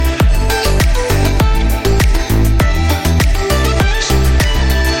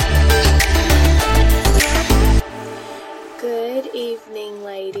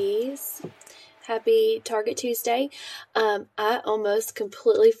happy Target Tuesday. I almost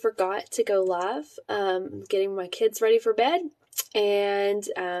completely forgot to go live, getting my kids ready for bed, and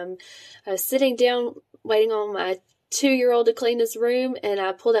I was sitting down waiting on my 2-year-old to clean his room, and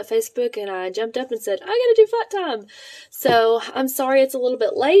I pulled up Facebook and I jumped up and said, I gotta do flat time. So I'm sorry it's a little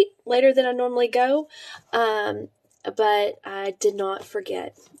bit later than I normally go, but I did not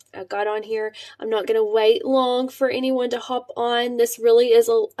forget. I got on here. I'm not going to wait long for anyone to hop on. This really is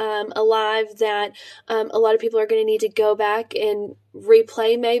a live that a lot of people are going to need to go back and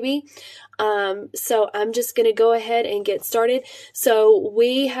replay maybe. So I'm just going to go ahead and get started. So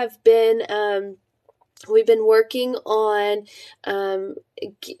we have been... We've been working on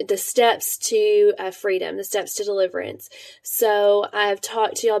the steps to freedom, the steps to deliverance. So I've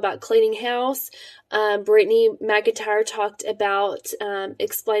talked to y'all about cleaning house. Brittany McIntyre talked about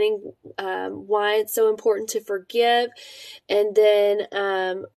explaining why it's so important to forgive. And then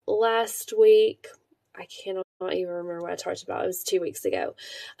last week, I cannot even remember what I talked about. It was 2 weeks ago.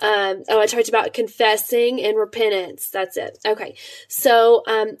 I talked about confessing and repentance. That's it. Okay. So,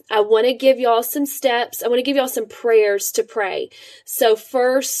 I want to give y'all some steps. I want to give y'all some prayers to pray. So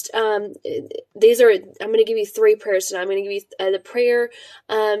first, I'm going to give you 3 prayers tonight. I'm going to give you the prayer,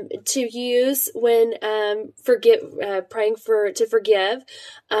 to use when, praying to forgive.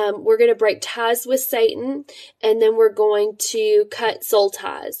 We're going to break ties with Satan, and then we're going to cut soul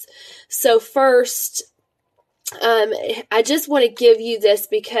ties. So first, I just want to give you this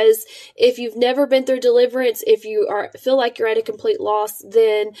because if you've never been through deliverance, if you feel like you're at a complete loss,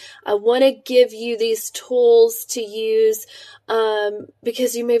 then I want to give you these tools to use,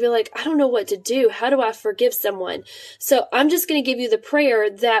 because you may be like, I don't know what to do. How do I forgive someone? So I'm just going to give you the prayer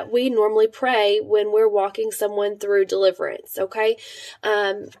that we normally pray when we're walking someone through deliverance. Okay.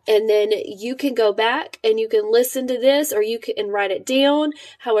 And then you can go back and you can listen to this, or you can write it down,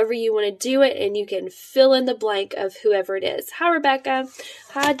 however you want to do it, and you can fill in the blank of whoever it is. Hi, Rebecca.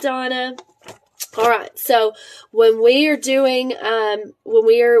 Hi, Donna. All right. So when we are doing, when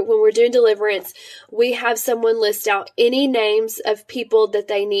we're doing deliverance, we have someone list out any names of people that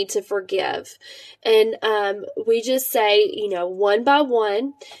they need to forgive. And, we just say, one by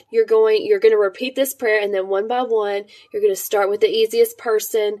one, you're going to repeat this prayer, and then one by one, you're going to start with the easiest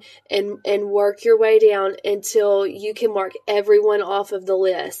person and work your way down until you can mark everyone off of the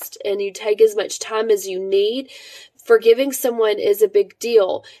list. And you take as much time as you need. Forgiving someone is a big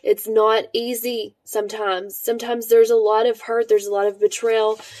deal. It's not easy sometimes. Sometimes there's a lot of hurt, there's a lot of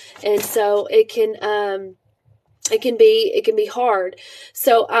betrayal, and so it can be hard.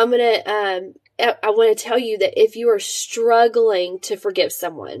 So I want to tell you that if you are struggling to forgive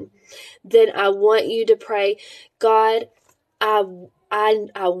someone, then I want you to pray, God, I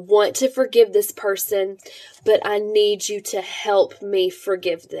want to forgive this person, but I need you to help me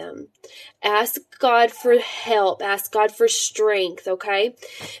forgive them. Ask God for help. Ask God for strength, okay?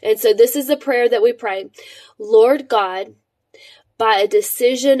 And so this is the prayer that we pray. Lord God, by a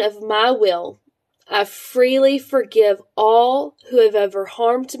decision of my will, I freely forgive all who have ever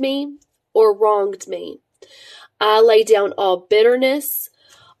harmed me or wronged me. I lay down all bitterness,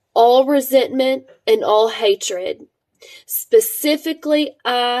 all resentment, and all hatred. Specifically,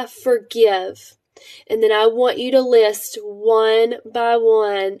 I forgive. And then I want you to list one by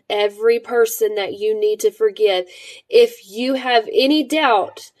one every person that you need to forgive. If you have any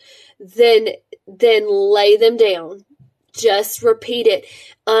doubt, then lay them down. Just repeat it.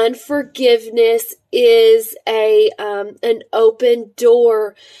 Unforgiveness is an open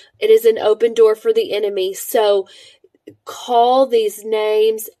door. It is an open door for the enemy. So call these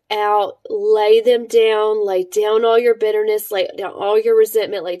names out, lay them down, lay down all your bitterness, lay down all your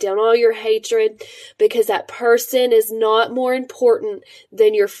resentment, lay down all your hatred, because that person is not more important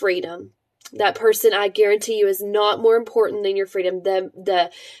than your freedom. That person, I guarantee you, is not more important than your freedom. The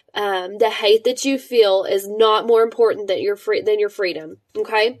hate that you feel is not more important than your freedom.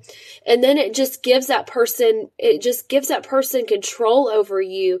 Okay. And then it just gives that person control over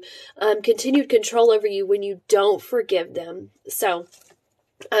you, continued control over you when you don't forgive them. So,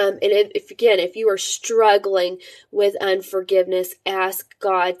 and if you are struggling with unforgiveness, ask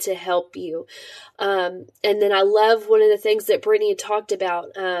God to help you. And then I love one of the things that Brittany had talked about.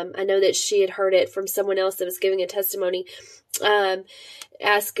 I know that she had heard it from someone else that was giving a testimony.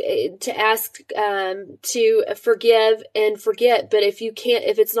 Ask to forgive and forget. But if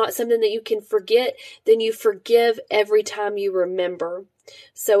it's not something that you can forget, then you forgive every time you remember.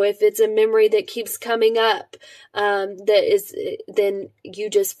 So if it's a memory that keeps coming up, then you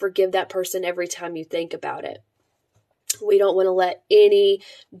just forgive that person every time you think about it. We don't want to let any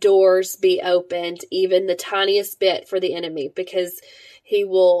doors be opened, even the tiniest bit, for the enemy, because He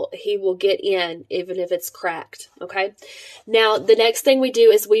will get in even if it's cracked. Okay. Now, the next thing we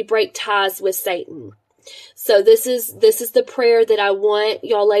do is we break ties with Satan. So this is the prayer that I want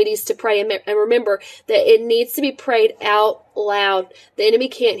y'all ladies to pray. And remember that it needs to be prayed out loud. The enemy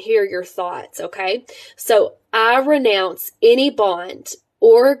can't hear your thoughts, okay? So I renounce any bond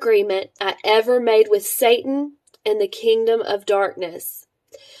or agreement I ever made with Satan and the kingdom of darkness.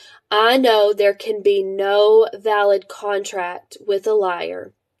 I know there can be no valid contract with a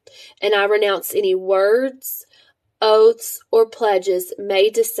liar, and I renounce any words, oaths, or pledges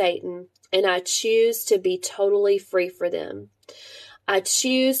made to Satan, and I choose to be totally free for them. I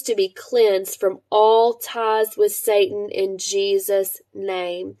choose to be cleansed from all ties with Satan in Jesus'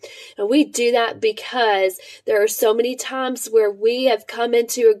 name. And we do that because there are so many times where we have come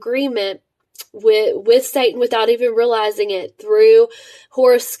into agreement with Satan without even realizing it, through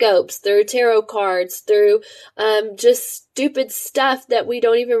horoscopes, through tarot cards, through just stupid stuff that we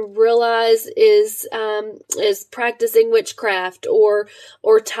don't even realize is practicing witchcraft or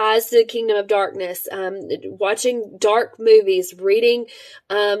ties to the kingdom of darkness, watching dark movies, reading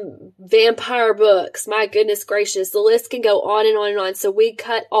vampire books. My goodness gracious, the list can go on and on and on. So we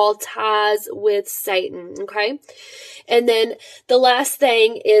cut all ties with Satan, okay? And then the last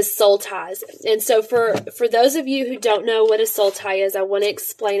thing is soul ties. And so for those of you who don't know what a soul tie is, I want to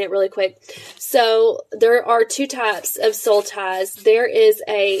explain it really quick. So there are two types of soul ties. There is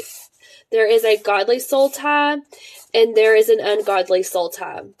a godly soul tie, and there is an ungodly soul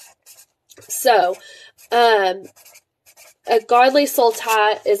tie. So, a godly soul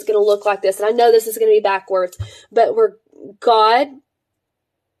tie is going to look like this. And I know this is going to be backwards, but where God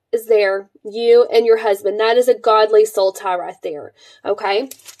is there, you and your husband, that is a godly soul tie right there. Okay.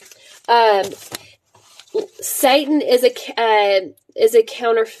 Satan is a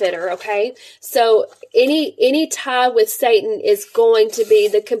counterfeiter. Okay. So any tie with Satan is going to be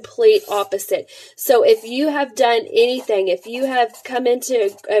the complete opposite. So if you have done anything, if you have come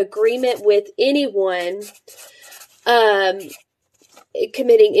into agreement with anyone,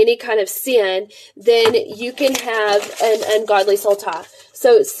 committing any kind of sin, then you can have an ungodly soul tie.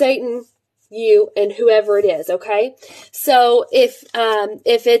 So Satan, you, and whoever it is, okay? So if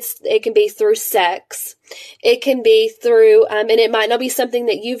it can be through sex, it can be through, and it might not be something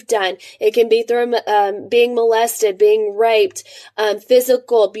that you've done. It can be through being molested, being raped,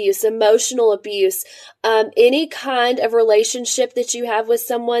 physical abuse, emotional abuse, any kind of relationship that you have with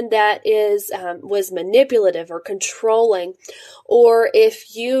someone that was manipulative or controlling, or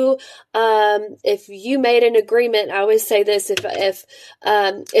if you made an agreement. I always say this: if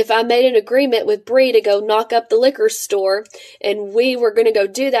I made an agreement with Bree to go knock up the liquor store, and we were going to go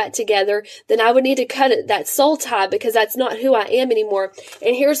do that together, then I would need to cut that soul tie, because that's not who I am anymore.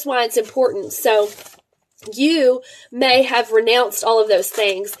 And here's why it's important. So you may have renounced all of those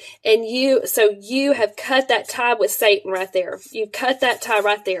things, and you have cut that tie with Satan right there. You've cut that tie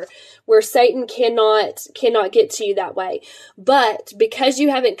right there, where Satan cannot get to you that way. But because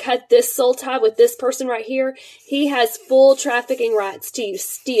you haven't cut this soul tie with this person right here, he has full trafficking rights to you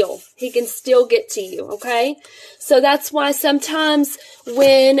still. He can still get to you, okay? So that's why sometimes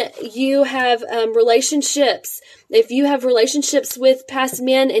when you have relationships, if you have relationships with past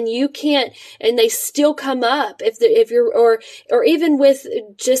men and you can't, and they still come up, if you're, or even with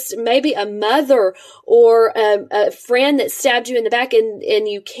just maybe a mother or a friend that stabbed you in the back, and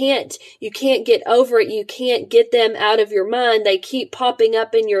you can't get over it. You can't get them out of your mind. They keep popping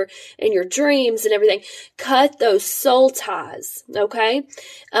up in your dreams and everything. Cut those soul ties. Okay.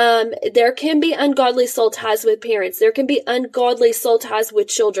 There can be ungodly soul ties with parents. There can be ungodly soul ties with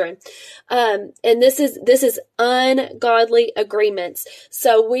children. And this is ungodly agreements.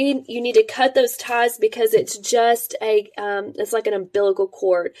 So you need to cut those ties, because it's just it's like an umbilical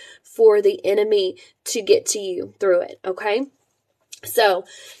cord for the enemy to get to you through it. Okay. So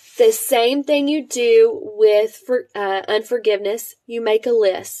the same thing you do with unforgiveness, you make a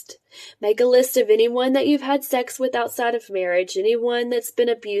list. Make a list of anyone that you've had sex with outside of marriage, anyone that's been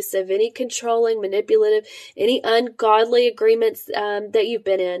abusive, any controlling, manipulative, any ungodly agreements that you've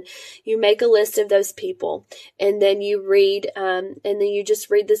been in. You make a list of those people, and then you read, and then you just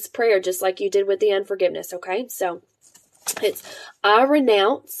read this prayer, just like you did with the unforgiveness. Okay, so it's: I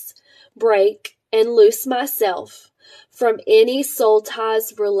renounce, break, and loose myself from any soul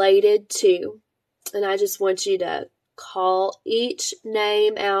ties related to, and I just want you to call each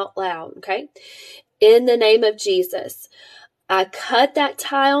name out loud, okay? In the name of Jesus, I cut that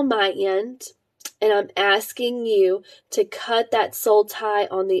tie on my end, and I'm asking you to cut that soul tie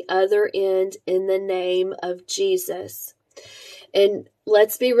on the other end in the name of Jesus. And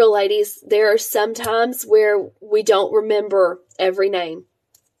let's be real, ladies, there are some times where we don't remember every name.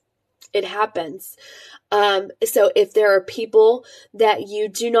 It happens. So if there are people that you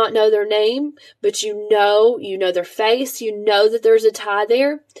do not know their name, but you know their face, you know that there's a tie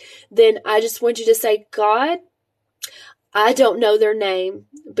there, then I just want you to say, God, I don't know their name,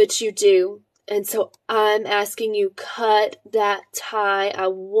 but you do. And so I'm asking you, cut that tie. I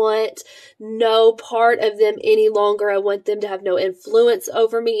want no part of them any longer. I want them to have no influence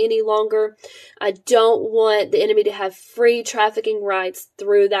over me any longer. I don't want the enemy to have free trafficking rights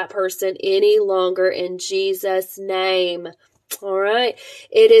through that person any longer, in Jesus' name. All right.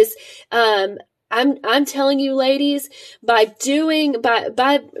 It is, I'm telling you, ladies, by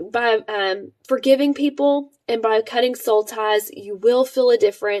forgiving people and by cutting soul ties, you will feel a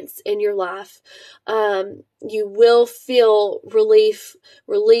difference in your life. You will feel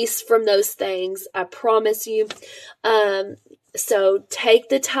release from those things. I promise you. So take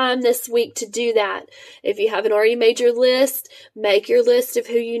the time this week to do that. If you haven't already made your list, make your list of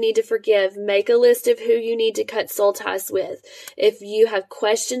who you need to forgive. Make a list of who you need to cut soul ties with. If you have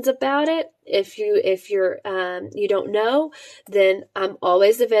questions about it, if you don't know, then I'm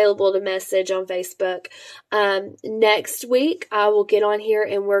always available to message on Facebook. Next week, I will get on here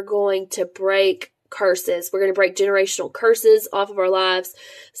and we're going to break curses. We're going to break generational curses off of our lives.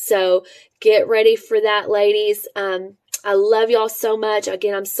 So get ready for that, ladies. I love y'all so much.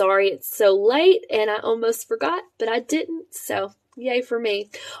 Again, I'm sorry it's so late and I almost forgot, but I didn't. So yay for me.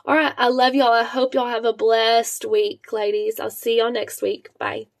 All right. I love y'all. I hope y'all have a blessed week, ladies. I'll see y'all next week.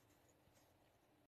 Bye.